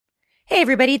Hey,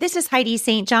 everybody, this is Heidi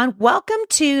St. John. Welcome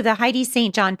to the Heidi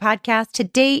St. John podcast.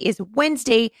 Today is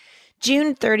Wednesday,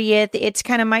 June 30th. It's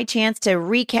kind of my chance to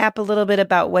recap a little bit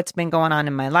about what's been going on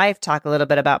in my life, talk a little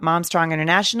bit about Mom Strong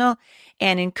International,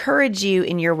 and encourage you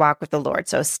in your walk with the Lord.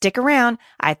 So stick around.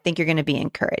 I think you're going to be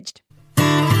encouraged.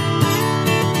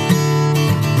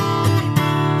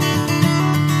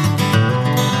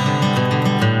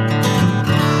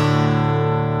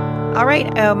 All right.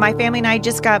 My family and I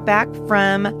just got back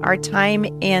from our time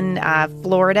in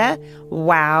Florida.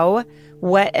 Wow.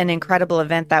 What an incredible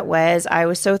event that was. I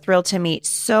was so thrilled to meet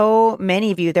so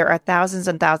many of you. There are thousands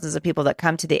and thousands of people that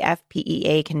come to the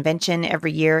FPEA convention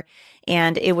every year.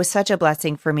 And it was such a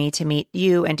blessing for me to meet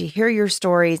you and to hear your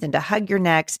stories and to hug your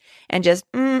necks and just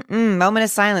moment of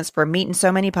silence for meeting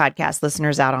so many podcast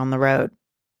listeners out on the road.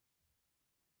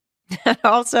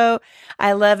 Also,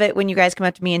 I love it when you guys come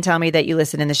up to me and tell me that you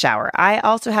listen in the shower. I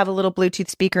also have a little Bluetooth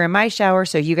speaker in my shower,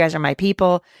 so you guys are my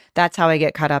people. That's how I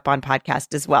get caught up on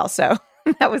podcasts as well. So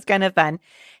that was kind of fun.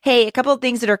 Hey, a couple of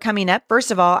things that are coming up.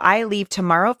 First of all, I leave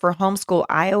tomorrow for Homeschool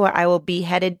Iowa. I will be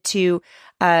headed to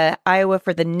Iowa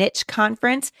for the Niche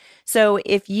Conference. So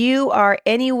if you are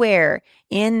anywhere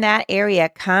in that area,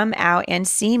 come out and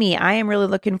see me. I am really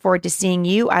looking forward to seeing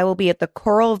you. I will be at the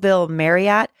Coralville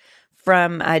Marriott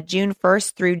from June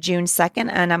 1st through June 2nd.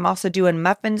 And I'm also doing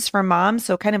muffins for moms.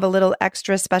 So kind of a little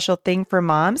extra special thing for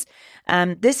moms.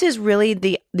 This is really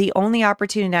the only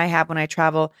opportunity I have when I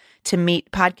travel to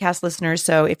meet podcast listeners.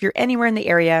 So if you're anywhere in the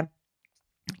area,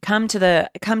 come to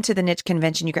the Niche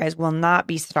Convention. You guys will not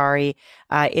be sorry.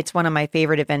 It's one of my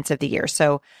favorite events of the year.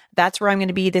 So that's where I'm going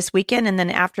to be this weekend. And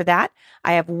then after that,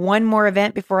 I have one more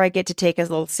event before I get to take a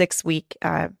little 6-week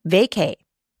vacay.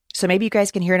 So maybe you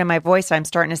guys can hear it in my voice. I'm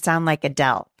starting to sound like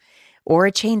Adele or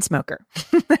a chain smoker.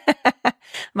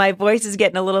 My voice is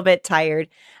getting a little bit tired.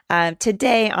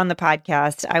 Today on the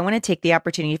podcast, I want to take the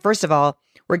opportunity. First of all,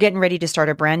 we're getting ready to start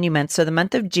a brand new month. So the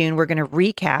month of June, we're going to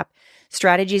recap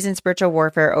strategies in spiritual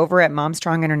warfare over at Mom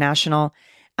Strong International.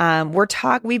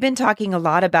 We've been talking a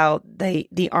lot about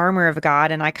the armor of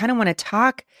God, and I kind of want to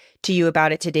talk to you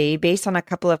about it today based on a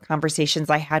couple of conversations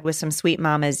I had with some sweet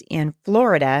mamas in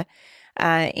Florida.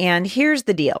 And here's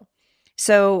the deal.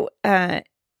 So, I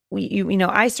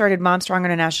started Mom Strong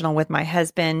International with my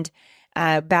husband,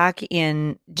 back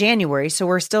in January. So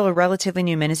we're still a relatively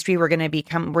new ministry.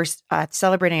 We're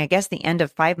celebrating, I guess, the end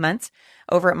of 5 months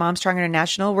over at Mom Strong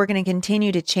International. We're going to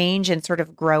continue to change and sort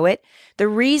of grow it. The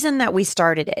reason that we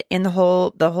started it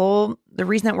the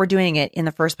reason that we're doing it in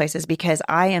the first place is because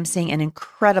I am seeing an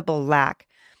incredible lack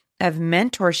of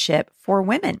mentorship for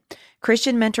women,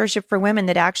 Christian mentorship for women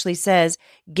that actually says,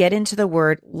 get into the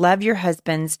word, love your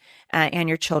husbands and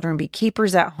your children, be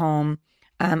keepers at home,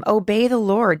 obey the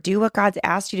Lord, do what God's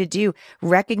asked you to do,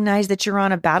 recognize that you're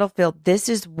on a battlefield. This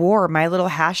is war. My little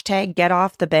hashtag, get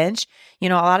off the bench. A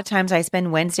lot of times I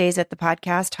spend Wednesdays at the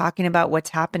podcast talking about what's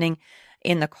happening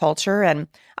in the culture. And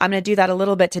I'm going to do that a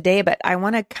little bit today, but I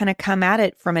want to kind of come at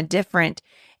it from a different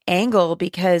angle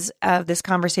because of this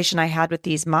conversation I had with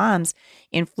these moms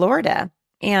in Florida.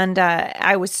 And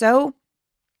I was so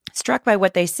struck by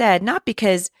what they said, not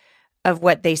because of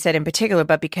what they said in particular,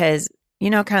 but because,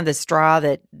 kind of the straw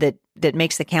that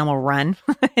makes the camel run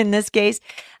in this case.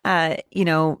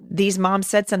 These moms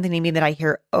said something to me that I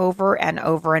hear over and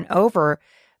over and over,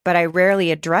 but I rarely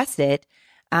address it,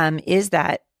 is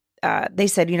that they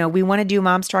said, we want to do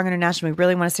Mom Strong International. We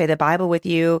really want to study the Bible with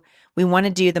you. We want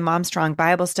to do the Mom Strong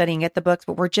Bible study and get the books,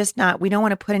 but we don't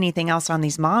want to put anything else on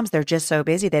these moms. They're just so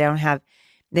busy. They don't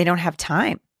have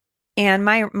time. And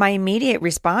my immediate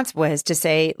response was to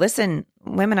say, listen,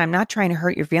 women, I'm not trying to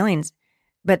hurt your feelings,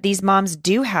 but these moms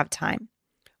do have time.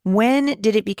 When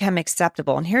did it become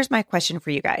acceptable? And here's my question for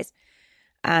you guys.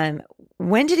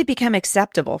 When did it become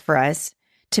acceptable for us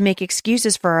to make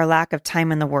excuses for our lack of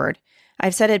time in the Word?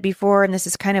 I've said it before, and this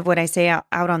is kind of what I say out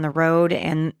on the road.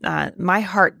 And my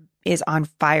heart is on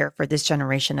fire for this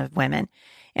generation of women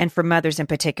and for mothers in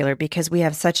particular, because we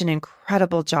have such an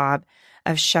incredible job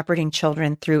of shepherding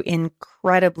children through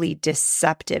incredibly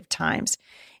deceptive times.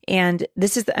 And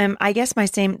this is, I guess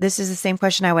this is the same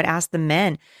question I would ask the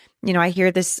men. I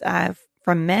hear this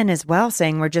from men as well,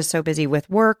 saying we're just so busy with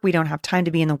work. We don't have time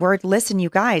to be in the Word. Listen, you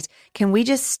guys, can we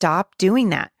just stop doing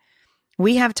that?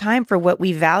 We have time for what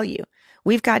we value.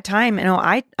 We've got time.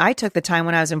 I took the time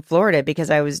when I was in Florida because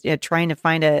I was trying to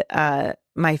find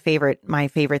my favorite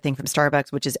thing from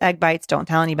Starbucks, which is egg bites. Don't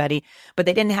tell anybody, but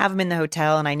they didn't have them in the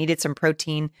hotel, and I needed some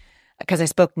protein because I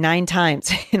spoke 9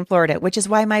 times in Florida, which is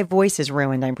why my voice is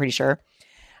ruined, I'm pretty sure.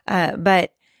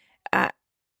 But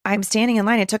I'm standing in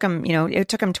line. It took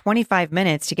them 25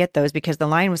 minutes to get those because the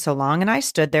line was so long. And I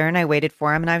stood there and I waited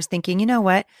for him. And I was thinking, you know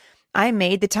what? I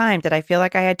made the time. Did I feel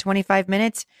like I had 25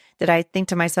 minutes? Did I think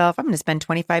to myself, I'm going to spend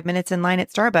 25 minutes in line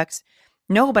at Starbucks?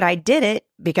 No, but I did it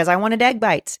because I wanted egg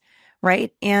bites,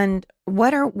 right? And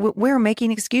we're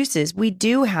making excuses. We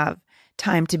do have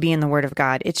time to be in the Word of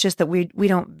God. It's just that we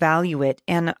don't value it.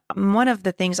 And one of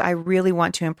the things I really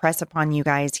want to impress upon you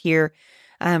guys here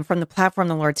from the platform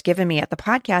the Lord's given me at the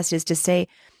podcast is to say,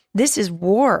 this is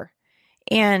war.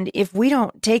 And if we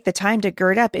don't take the time to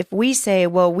gird up, if we say,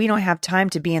 well, we don't have time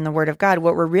to be in the Word of God,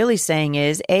 what we're really saying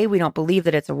is, A, we don't believe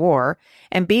that it's a war,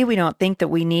 and B, we don't think that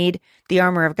we need the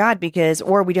armor of God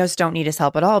or we just don't need His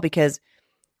help at all because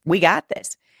we got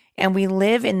this. And we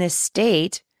live in this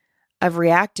state of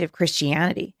reactive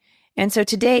Christianity. And so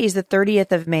today is the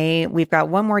 30th of May. We've got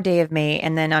one more day of May.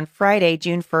 And then on Friday,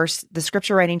 June 1st, the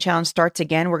Scripture Writing Challenge starts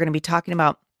again. We're going to be talking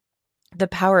about the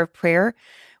power of prayer,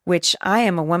 which I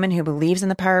am a woman who believes in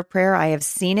the power of prayer. I have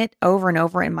seen it over and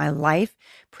over in my life.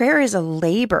 Prayer is a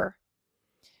labor.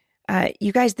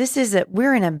 You guys,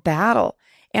 we're in a battle.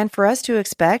 And for us to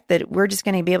expect that we're just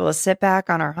going to be able to sit back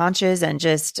on our haunches and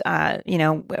just,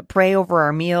 pray over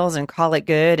our meals and call it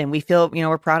good. And we feel,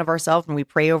 we're proud of ourselves when we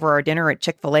pray over our dinner at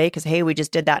Chick-fil-A because, hey, we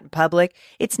just did that in public.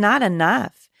 It's not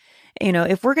enough.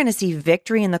 If we're going to see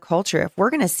victory in the culture, if we're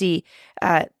going to see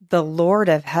the Lord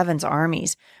of Heaven's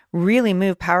armies really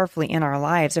move powerfully in our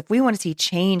lives, if we want to see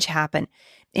change happen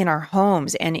in our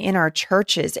homes and in our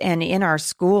churches and in our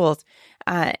schools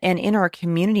and in our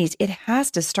communities, it has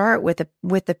to start with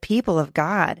the people of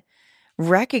God,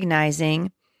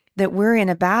 recognizing that we're in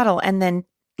a battle and then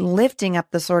lifting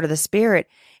up the sword of the Spirit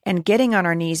and getting on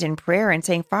our knees in prayer and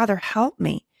saying, Father, help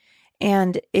me.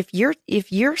 And if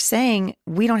you're saying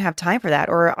we don't have time for that,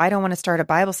 or I don't want to start a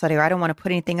Bible study, or I don't want to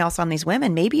put anything else on these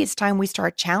women, maybe it's time we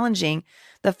start challenging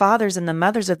the fathers and the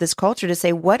mothers of this culture to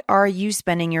say, what are you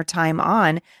spending your time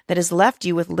on that has left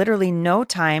you with literally no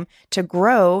time to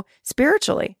grow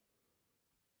spiritually?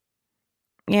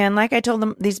 And like I told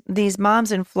them, these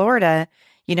moms in Florida,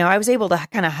 I was able to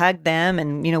kind of hug them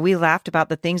and, we laughed about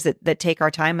the things that take our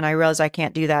time. And I realized I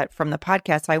can't do that from the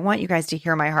podcast. So I want you guys to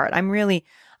hear my heart.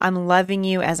 I'm loving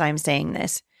you as I'm saying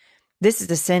this. This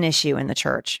is a sin issue in the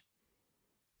church.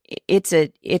 It's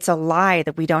a lie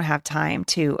that we don't have time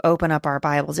to open up our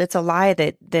Bibles. It's a lie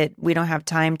that we don't have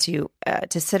time to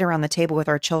sit around the table with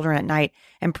our children at night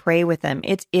and pray with them.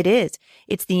 It's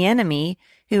the enemy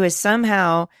who has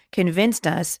somehow convinced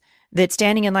us that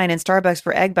standing in line in Starbucks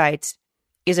for egg bites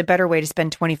is a better way to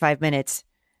spend 25 minutes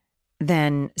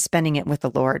than spending it with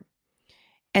the Lord.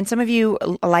 And some of you,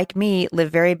 like me,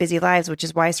 live very busy lives, which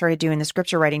is why I started doing the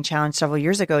Scripture Writing Challenge several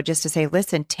years ago, just to say,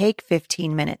 listen, take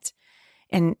 15 minutes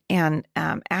and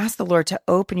ask the Lord to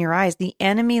open your eyes. The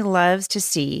enemy loves to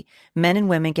see men and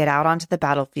women get out onto the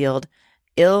battlefield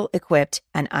ill-equipped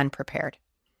and unprepared.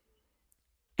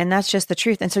 And that's just the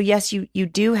truth. And so, yes, you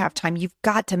do have time. You've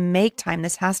got to make time.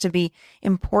 This has to be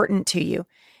important to you.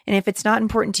 And if it's not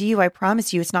important to you, I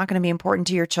promise you, it's not going to be important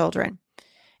to your children.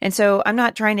 And so I'm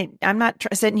not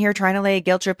sitting here trying to lay a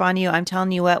guilt trip on you. I'm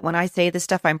telling you what, when I say this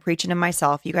stuff, I'm preaching to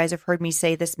myself. You guys have heard me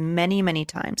say this many, many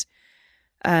times.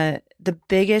 The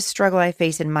biggest struggle I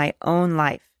face in my own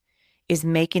life is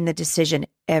making the decision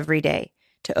every day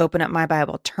to open up my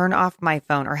Bible, turn off my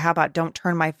phone, or how about don't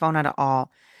turn my phone on at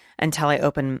all until I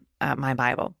open my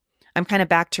Bible. I'm kind of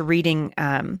back to reading,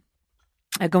 I'm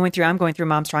going through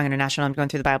Mom Strong International. I'm going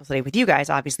through the Bible study with you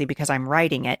guys, obviously, because I'm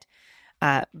writing it.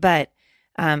 But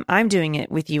I'm doing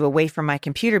it with you away from my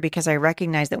computer because I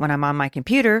recognize that when I'm on my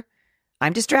computer,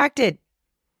 I'm distracted.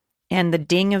 And the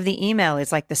ding of the email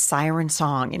is like the siren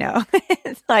song,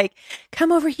 It's like,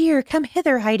 come over here, come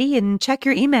hither, Heidi, and check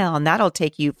your email. And that'll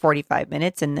take you 45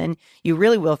 minutes. And then you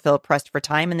really will feel pressed for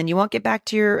time. And then you won't get back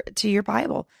to your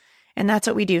Bible. And that's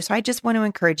what we do. So I just want to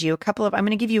encourage you I'm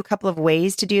going to give you a couple of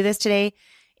ways to do this today.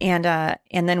 And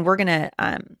then we're going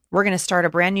to start a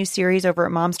brand new series over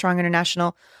at Mom Strong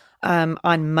International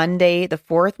on Monday, the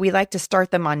 4th. We like to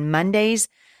start them on Mondays.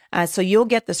 So you'll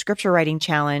get the Scripture Writing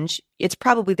Challenge. It's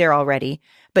probably there already,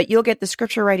 but you'll get the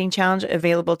Scripture Writing Challenge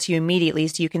available to you immediately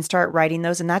so you can start writing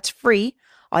those, and that's free.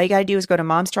 All you got to do is go to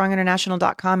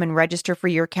momstronginternational.com and register for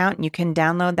your account, and you can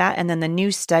download that. And then the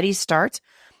new study starts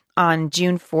on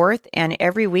June 4th and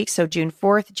every week. So June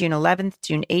 4th, June 11th,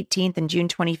 June 18th, and June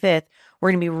 25th,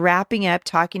 we're going to be wrapping up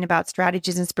talking about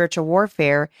strategies in spiritual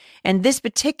warfare. And this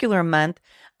particular month,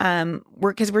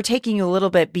 we're taking you a little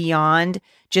bit beyond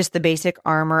just the basic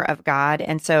armor of God.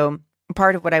 And so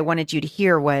part of what I wanted you to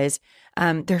hear was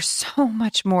there's so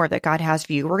much more that God has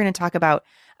for you. We're going to talk about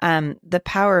the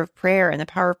power of prayer and the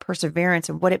power of perseverance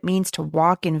and what it means to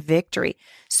walk in victory.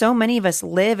 So many of us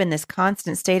live in this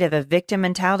constant state of a victim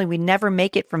mentality. We never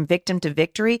make it from victim to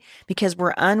victory because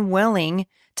we're unwilling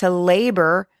to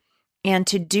labor and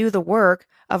to do the work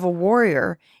of a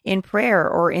warrior in prayer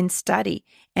or in study.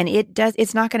 And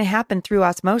it's not going to happen through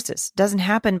osmosis. It doesn't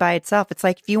happen by itself. It's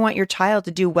like if you want your child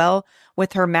to do well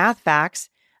with her math facts,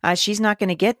 she's not going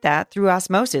to get that through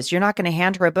osmosis. You're not going to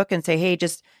hand her a book and say, "Hey,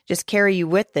 just carry you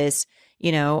with this,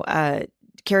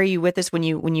 carry you with this when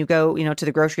you go, to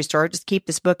the grocery store. Just keep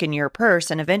this book in your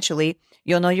purse, and eventually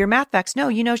you'll know your math facts."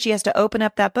 No, she has to open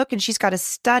up that book and she's got to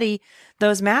study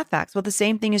those math facts. Well, the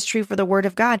same thing is true for the Word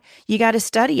of God. You got to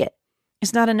study it.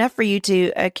 It's not enough for you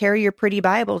to carry your pretty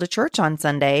Bible to church on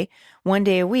Sunday, one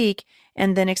day a week,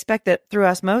 and then expect that through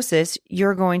osmosis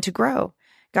you're going to grow.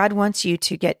 God wants you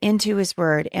to get into His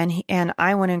Word, and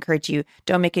I want to encourage you,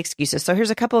 don't make excuses. So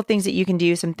here's a couple of things that you can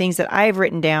do, some things that I've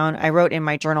written down. I wrote in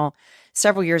my journal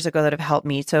several years ago that have helped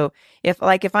me. So if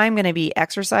I'm going to be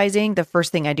exercising, the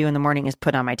first thing I do in the morning is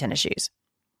put on my tennis shoes.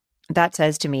 That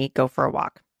says to me, go for a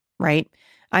walk, right?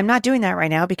 I'm not doing that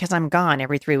right now because I'm gone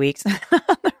every 3 weeks on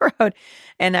the road.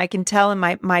 And I can tell in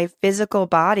my physical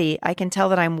body, I can tell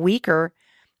that I'm weaker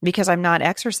because I'm not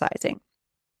exercising.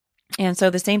 And so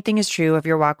the same thing is true of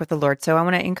your walk with the Lord. So I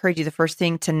want to encourage you, the first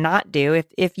thing to not do,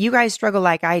 if you guys struggle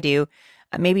like I do,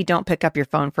 maybe don't pick up your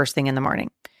phone first thing in the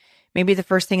morning. Maybe the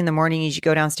first thing in the morning is you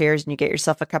go downstairs and you get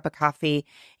yourself a cup of coffee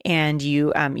and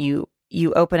you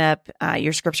open up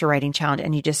your scripture writing challenge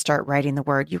and you just start writing the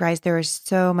Word. You guys, there is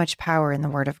so much power in the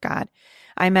Word of God.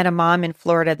 I met a mom in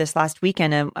Florida this last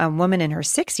weekend, a woman in her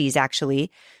 60s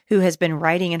actually, who has been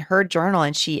writing in her journal.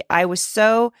 And I was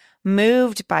so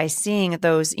moved by seeing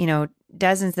those,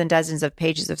 dozens and dozens of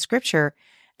pages of scripture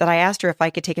that I asked her if I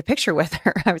could take a picture with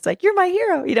her. I was like, "You're my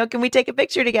hero. Can we take a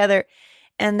picture together?"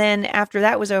 And then after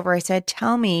that was over, I said,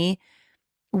 "Tell me,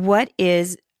 what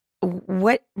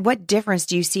difference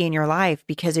do you see in your life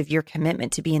because of your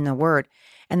commitment to be in the Word?"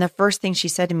 And the first thing she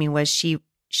said to me was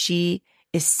she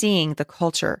is seeing the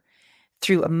culture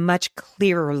through a much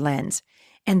clearer lens.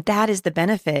 And that is the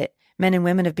benefit, men and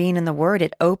women, of being in the Word.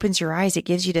 It opens your eyes. It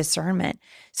gives you discernment.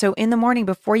 So in the morning,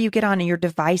 before you get on your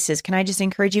devices, can I just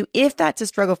encourage you, if that's a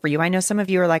struggle for you, I know some of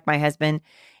you are like my husband,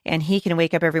 and he can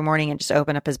wake up every morning and just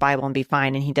open up his Bible and be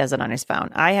fine, and he does it on his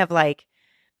phone. I have like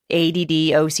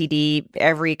ADD, OCD,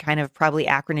 every kind of probably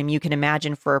acronym you can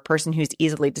imagine for a person who's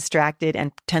easily distracted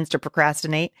and tends to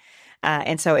procrastinate.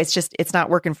 And so it's not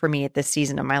working for me at this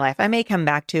season of my life. I may come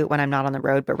back to it when I'm not on the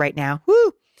road, but right now,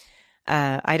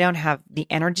 I don't have the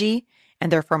energy,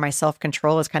 and therefore my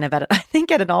self-control is kind of at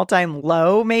an all-time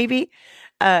low, maybe.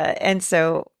 And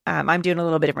so I'm doing a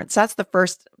little bit different. So that's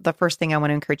the first thing I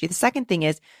want to encourage you. The second thing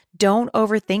is, don't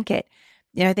overthink it.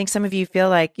 I think some of you feel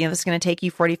like, this is going to take you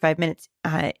 45 minutes.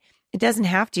 It doesn't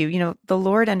have to. The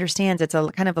Lord understands it's a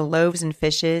kind of a loaves and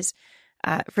fishes.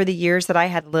 For the years that I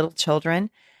had little children,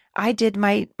 I did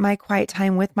my quiet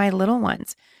time with my little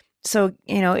ones. So,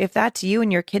 if that's you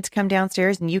and your kids come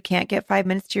downstairs and you can't get 5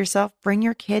 minutes to yourself, bring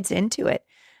your kids into it.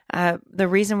 The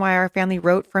reason why our family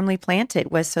wrote Firmly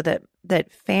Planted was so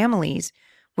that families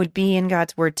would be in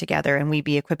God's Word together, and we'd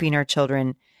be equipping our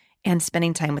children and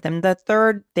spending time with them. The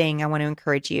third thing I want to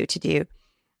encourage you to do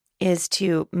is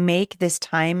to make this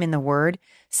time in the Word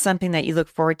something that you look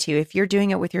forward to. If you're doing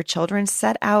it with your children,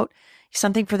 set out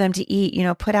something for them to eat.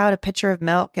 Put out a pitcher of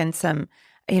milk and some,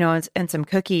 and some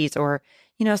cookies, or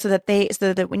so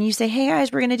that when you say, "Hey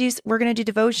guys, we're gonna do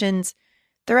devotions,"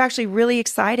 they're actually really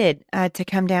excited to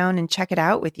come down and check it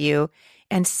out with you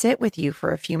and sit with you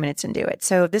for a few minutes and do it.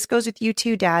 So this goes with you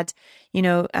too, dads. You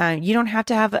don't have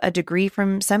to have a degree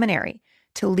from seminary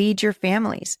to lead your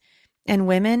families. And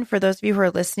women, for those of you who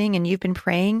are listening and you've been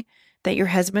praying that your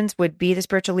husbands would be the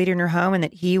spiritual leader in your home, and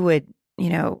that he would,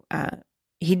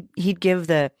 he'd give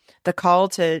the call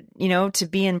to, to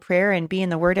be in prayer and be in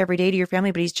the Word every day to your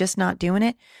family, but he's just not doing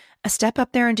it. Step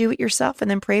up there and do it yourself,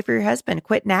 and then pray for your husband.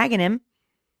 Quit nagging him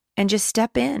and just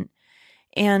step in.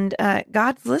 And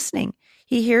God's listening.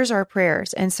 He hears our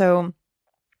prayers. And so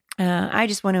I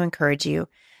just want to encourage you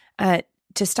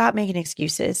to stop making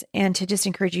excuses and to just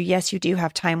encourage you. Yes, you do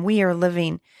have time. We are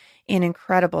living in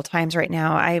incredible times right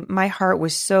now. My heart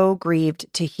was so grieved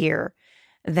to hear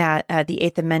that the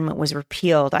Eighth Amendment was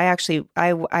repealed.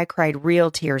 I cried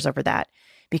real tears over that,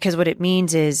 because what it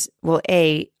means is, well,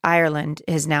 Ireland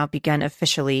has now begun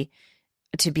officially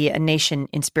to be a nation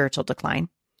in spiritual decline.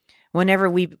 Whenever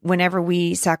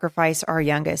we sacrifice our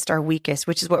youngest, our weakest,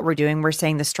 which is what we're doing, we're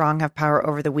saying the strong have power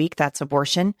over the weak. That's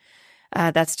abortion.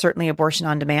 That's certainly abortion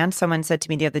on demand. Someone said to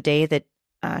me the other day that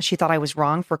she thought I was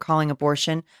wrong for calling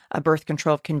abortion a birth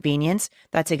control of convenience.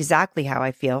 That's exactly how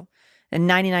I feel. And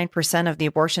 99% of the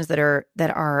abortions that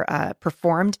are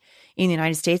performed in the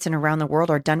United States and around the world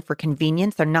are done for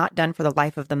convenience. They're not done for the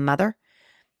life of the mother.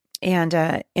 And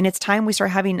it's time we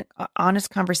start having honest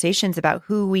conversations about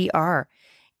who we are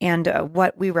and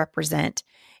what we represent.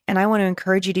 And I want to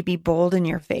encourage you to be bold in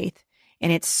your faith.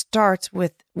 And it starts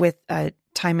with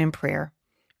time in prayer.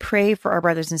 Pray for our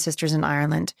brothers and sisters in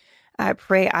Ireland. I'm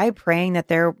praying that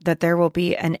there will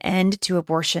be an end to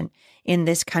abortion in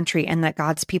this country, and that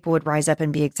God's people would rise up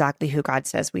and be exactly who God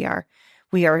says we are.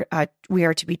 We are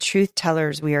to be truth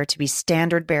tellers. We are to be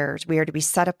standard bearers. We are to be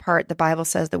set apart. The Bible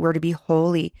says that we're to be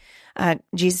holy.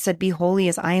 Jesus said, "Be holy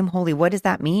as I am holy." What does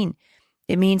that mean?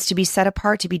 It means to be set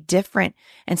apart, to be different.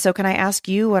 And so can I ask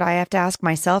you what I have to ask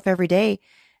myself every day?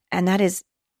 And that is,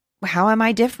 how am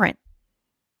I different?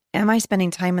 Am I spending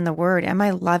time in the Word? Am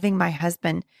I loving my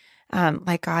husband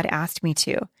like God asked me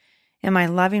to? Am I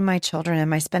loving my children?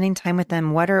 Am I spending time with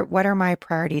them? What are my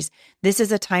priorities? This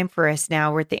is a time for us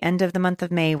now. We're at the end of the month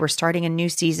of May. We're starting a new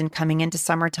season coming into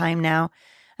summertime now.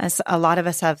 As a lot of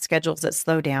us have schedules that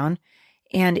slow down.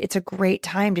 And it's a great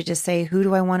time to just say, who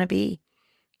do I want to be?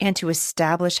 And to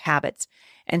establish habits.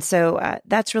 And so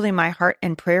that's really my heart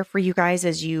and prayer for you guys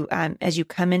as you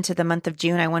come into the month of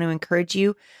June. I want to encourage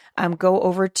you, go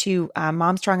over to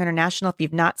Mom Strong International. If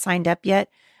you've not signed up yet,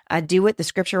 do it. The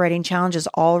scripture writing challenge is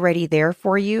already there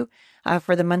for you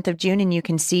for the month of June. And you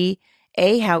can see,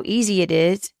 A, how easy it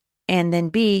is. And then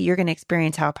B, you're going to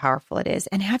experience how powerful it is.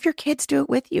 And have your kids do it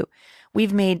with you.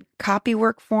 We've made copy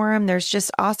work for them. There's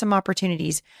just awesome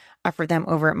opportunities for them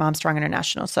over at Mom Strong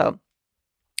International. So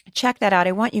check that out.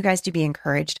 I want you guys to be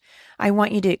encouraged. I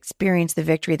want you to experience the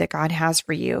victory that God has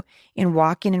for you in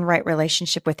walking in right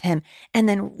relationship with Him. And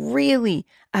then really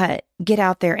get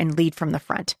out there and lead from the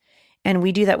front. And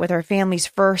we do that with our families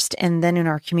first, and then in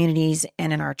our communities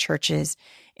and in our churches.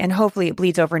 And hopefully it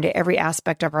bleeds over into every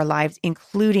aspect of our lives,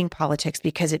 including politics,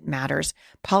 because it matters.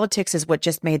 Politics is what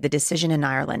just made the decision in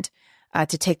Ireland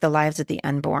to take the lives of the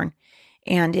unborn.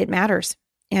 And it matters.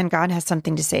 And God has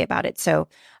something to say about it. So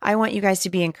I want you guys to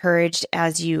be encouraged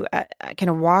as you kind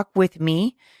of walk with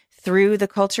me through the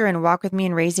culture and walk with me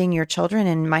in raising your children.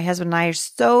 And my husband and I are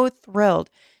so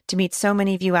thrilled to meet so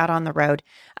many of you out on the road.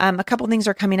 A couple things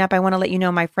are coming up. I want to let you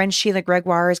know my friend Sheila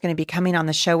Gregoire is going to be coming on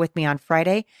the show with me on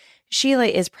Friday. Sheila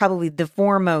is probably the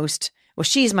foremost, well,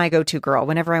 she's my go-to girl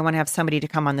whenever I want to have somebody to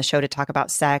come on the show to talk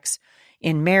about sex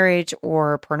in marriage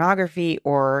or pornography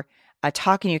or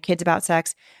talking to your kids about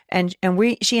sex. And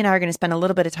she and I are going to spend a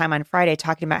little bit of time on Friday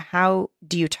talking about how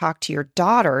do you talk to your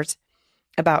daughters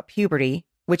about puberty,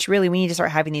 which really we need to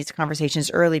start having these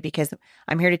conversations early, because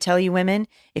I'm here to tell you women,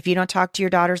 if you don't talk to your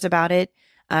daughters about it,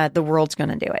 the world's going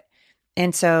to do it.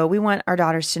 And so we want our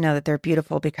daughters to know that they're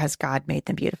beautiful because God made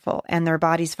them beautiful, and their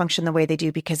bodies function the way they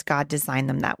do because God designed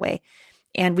them that way.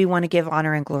 And we want to give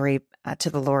honor and glory to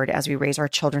the Lord as we raise our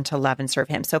children to love and serve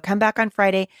Him. So come back on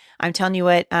Friday. I'm telling you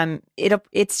what,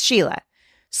 it's Sheila.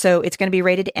 So it's going to be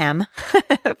rated M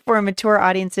for mature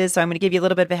audiences. So I'm going to give you a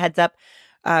little bit of a heads up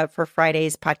for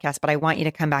Friday's podcast, but I want you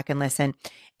to come back and listen.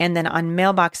 And then on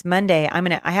Mailbox Monday,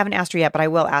 I haven't asked her yet, but I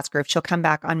will ask her if she'll come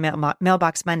back on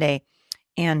Mailbox Monday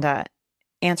and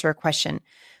answer a question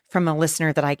from a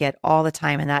listener that I get all the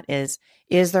time. And that is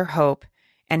there hope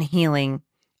and healing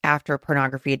after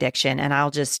pornography addiction? And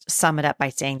I'll just sum it up by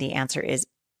saying the answer is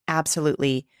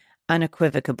absolutely,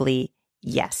 unequivocally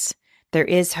yes. There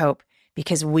is hope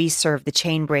because we serve the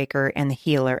chain breaker and the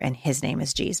healer, and His name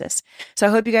is Jesus. So I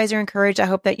hope you guys are encouraged. I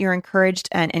hope that you're encouraged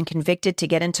and convicted to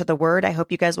get into the Word. I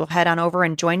hope you guys will head on over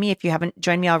and join me. If you haven't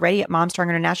joined me already at Mom Strong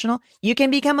International, you can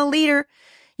become a leader.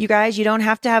 You guys, you don't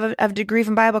have to have a degree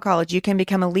from Bible college. You can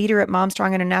become a leader at Mom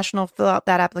Strong International. Fill out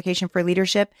that application for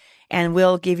leadership, and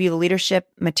we'll give you the leadership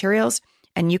materials,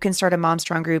 and you can start a Mom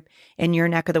Strong group in your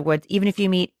neck of the woods, even if you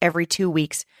meet every 2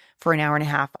 weeks for an hour and a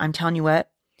half. I'm telling you what,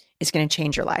 it's going to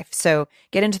change your life. So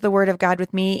get into the Word of God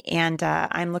with me, and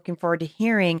I'm looking forward to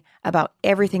hearing about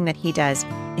everything that He does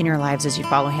in your lives as you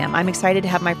follow Him. I'm excited to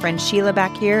have my friend Sheila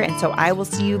back here, and so I will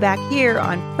see you back here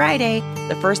on Friday,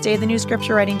 the first day of the new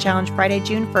Scripture Writing Challenge, Friday,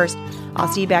 June 1st. I'll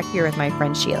see you back here with my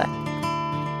friend Sheila.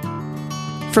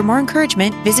 For more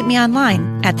encouragement, visit me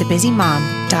online at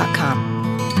thebusymom.com.